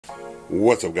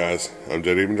What's up, guys? I'm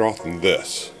Jed Evendroth, and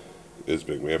this is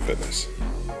Big Man Fitness.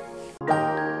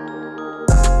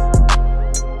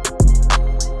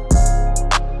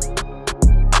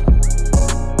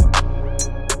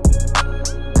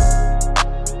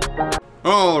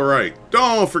 Alright,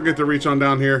 don't forget to reach on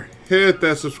down here, hit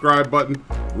that subscribe button,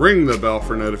 ring the bell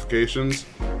for notifications,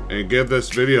 and give this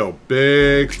video a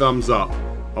big thumbs up.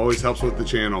 Always helps with the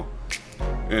channel.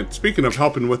 And speaking of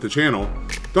helping with the channel,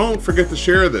 don't forget to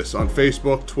share this on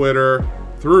Facebook, Twitter,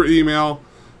 through email.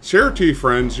 Share it to your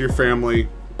friends, your family,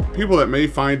 people that may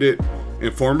find it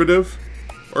informative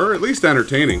or at least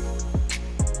entertaining.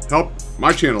 Help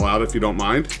my channel out if you don't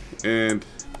mind, and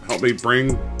help me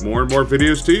bring more and more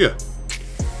videos to you.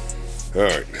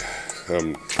 Alright,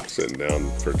 I'm sitting down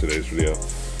for today's video.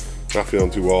 Not feeling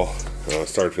too well.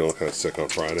 Started feeling kind of sick on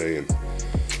Friday, and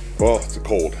well, it's a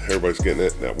cold. Everybody's getting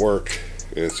it at work,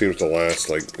 and it seems to last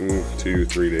like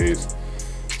 2-3 days.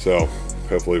 So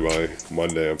hopefully by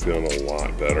Monday I'm feeling a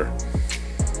lot better,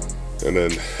 and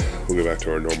then we'll get back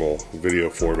to our normal video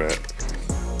format.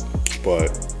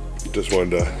 But just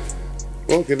wanted to,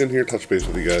 well, get in here, touch base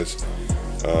with you guys.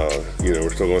 You know,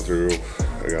 we're still going through,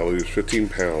 I gotta lose 15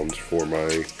 pounds for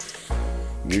my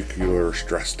nuclear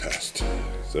stress test.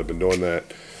 So I've been doing that.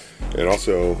 And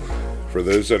also, for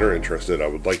those that are interested, I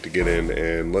would like to get in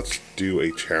and let's do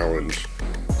a challenge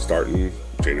starting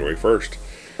January 1st.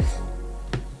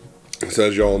 So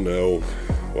as y'all know,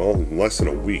 well, in less than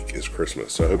a week is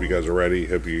Christmas. So I hope you guys are ready.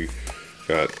 Hope you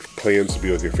got plans to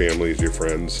be with your families, your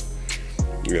friends,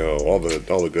 you know, all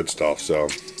the good stuff. So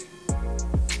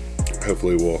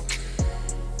hopefully we'll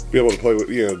be able to play with,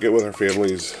 you know, get with our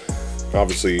families.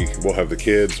 Obviously we'll have the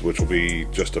kids, which will be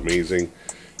just amazing,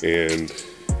 and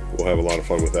we'll have a lot of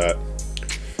fun with that.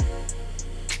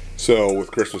 So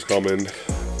with Christmas coming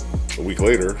a week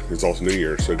later, it's also New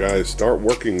Year. So guys, start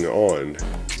working on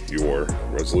your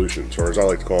resolutions, or as I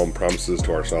like to call them, promises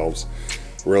to ourselves.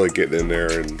 Really getting in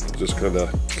there and just kind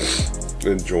of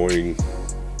enjoying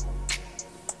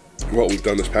what we've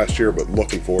done this past year, but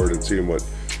looking forward and seeing what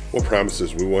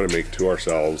promises we want to make to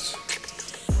ourselves,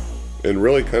 and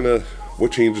really kind of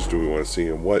what changes do we want to see,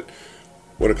 and what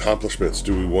accomplishments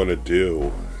do we want to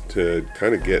do to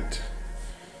kind of get,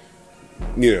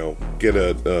 you know,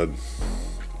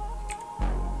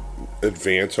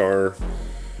 advance our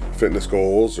fitness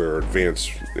goals, or advance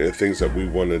things that we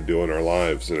want to do in our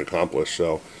lives and accomplish.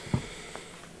 So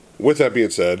with that being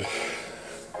said,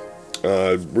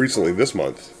 recently this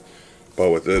month,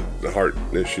 but with the heart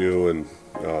issue and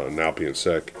now being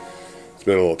sick, it's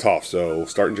been a little tough. So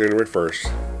starting January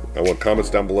 1st, I want comments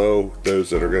down below, those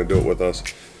that are going to do it with us.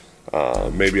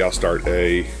 Maybe I'll start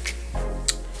a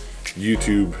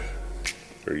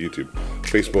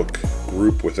Facebook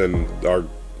group within our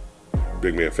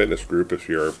Big Man Fitness group if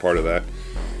you're a part of that.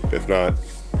 If not,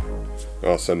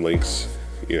 I'll send links,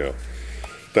 you know,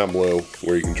 down below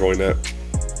where you can join that.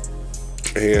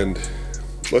 And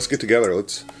let's get together.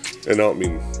 And I don't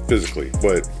mean physically,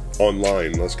 but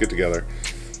online. Let's get together.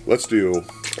 Let's do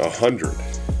 100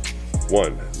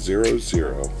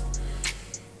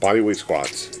 bodyweight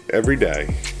squats every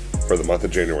day for the month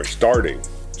of January, starting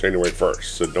January 1st.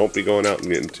 So don't be going out and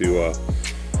getting to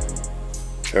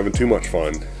having too much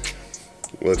fun.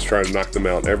 Let's try to knock them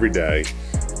out every day,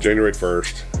 January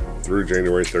 1st through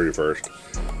January 31st,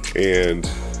 and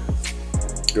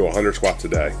do 100 squats a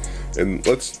day. And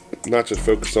let's not just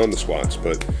focus on the squats,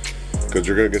 but because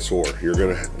you're gonna get sore,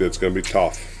 it's gonna be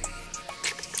tough.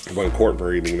 But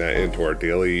incorporating that into our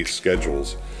daily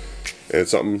schedules, and it's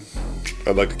something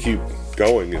I'd like to keep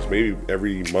going, is maybe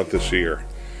every month this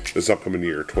upcoming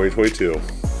year, 2022,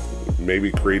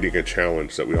 maybe creating a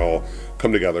challenge that we all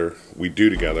come together, we do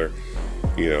together.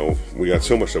 You know, we got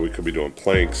so much that we could be doing: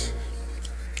 planks,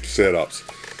 sit-ups.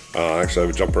 Actually, I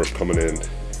have a jump rope coming in.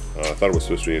 I thought it was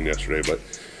supposed to be in yesterday, but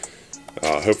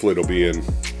hopefully it'll be in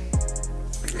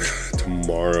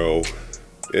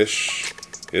tomorrow-ish.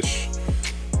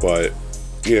 But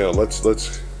yeah, let's.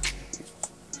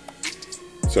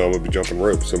 So I'm gonna be jumping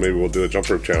rope. So maybe we'll do a jump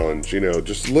rope challenge. You know,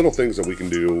 just little things that we can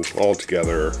do all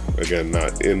together. Again,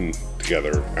 not in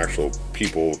together, actual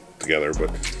people together,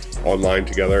 but online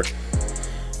together,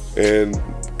 and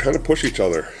kind of push each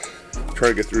other. Try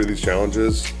to get through these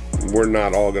challenges. We're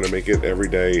not all gonna make it every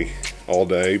day, all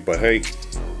day, but hey,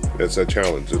 it's a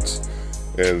challenge.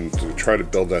 And to try to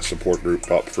build that support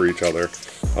group up for each other,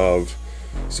 of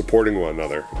supporting one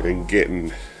another and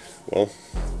getting, well,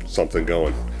 something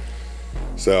going.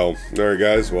 So, alright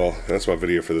guys, well, that's my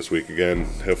video for this week. Again,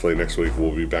 hopefully next week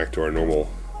we'll be back to our normal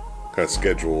kind of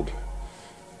scheduled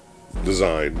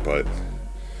design, but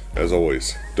as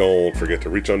always, don't forget to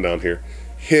reach on down here,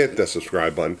 hit that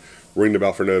subscribe button, ring the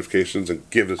bell for notifications, and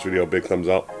give this video a big thumbs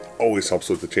up. Always helps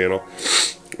with the channel.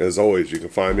 As always, you can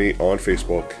find me on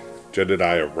Facebook,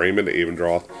 Jedediah Raymond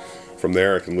Avendroth. From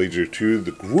there, I can lead you to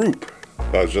the group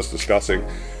that I was just discussing,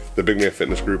 the Big Man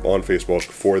Fitness group on Facebook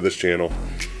for this channel.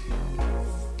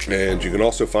 And you can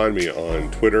also find me on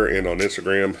Twitter and on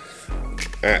Instagram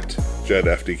at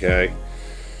JedFDK.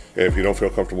 And if you don't feel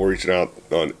comfortable reaching out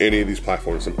on any of these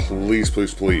platforms, then please,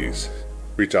 please, please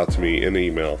reach out to me in the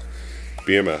email,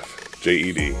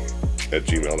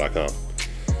 bmfjed@gmail.com.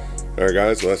 Alright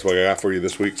guys, well, that's what I got for you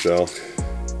this week. So,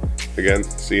 again,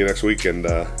 see you next week. And,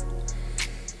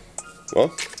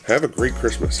 well, have a great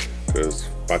Christmas. Because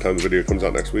by the time the video comes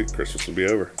out next week, Christmas will be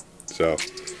over. So,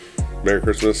 Merry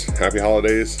Christmas, Happy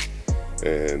Holidays,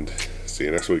 and see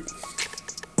you next week.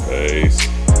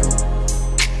 Peace.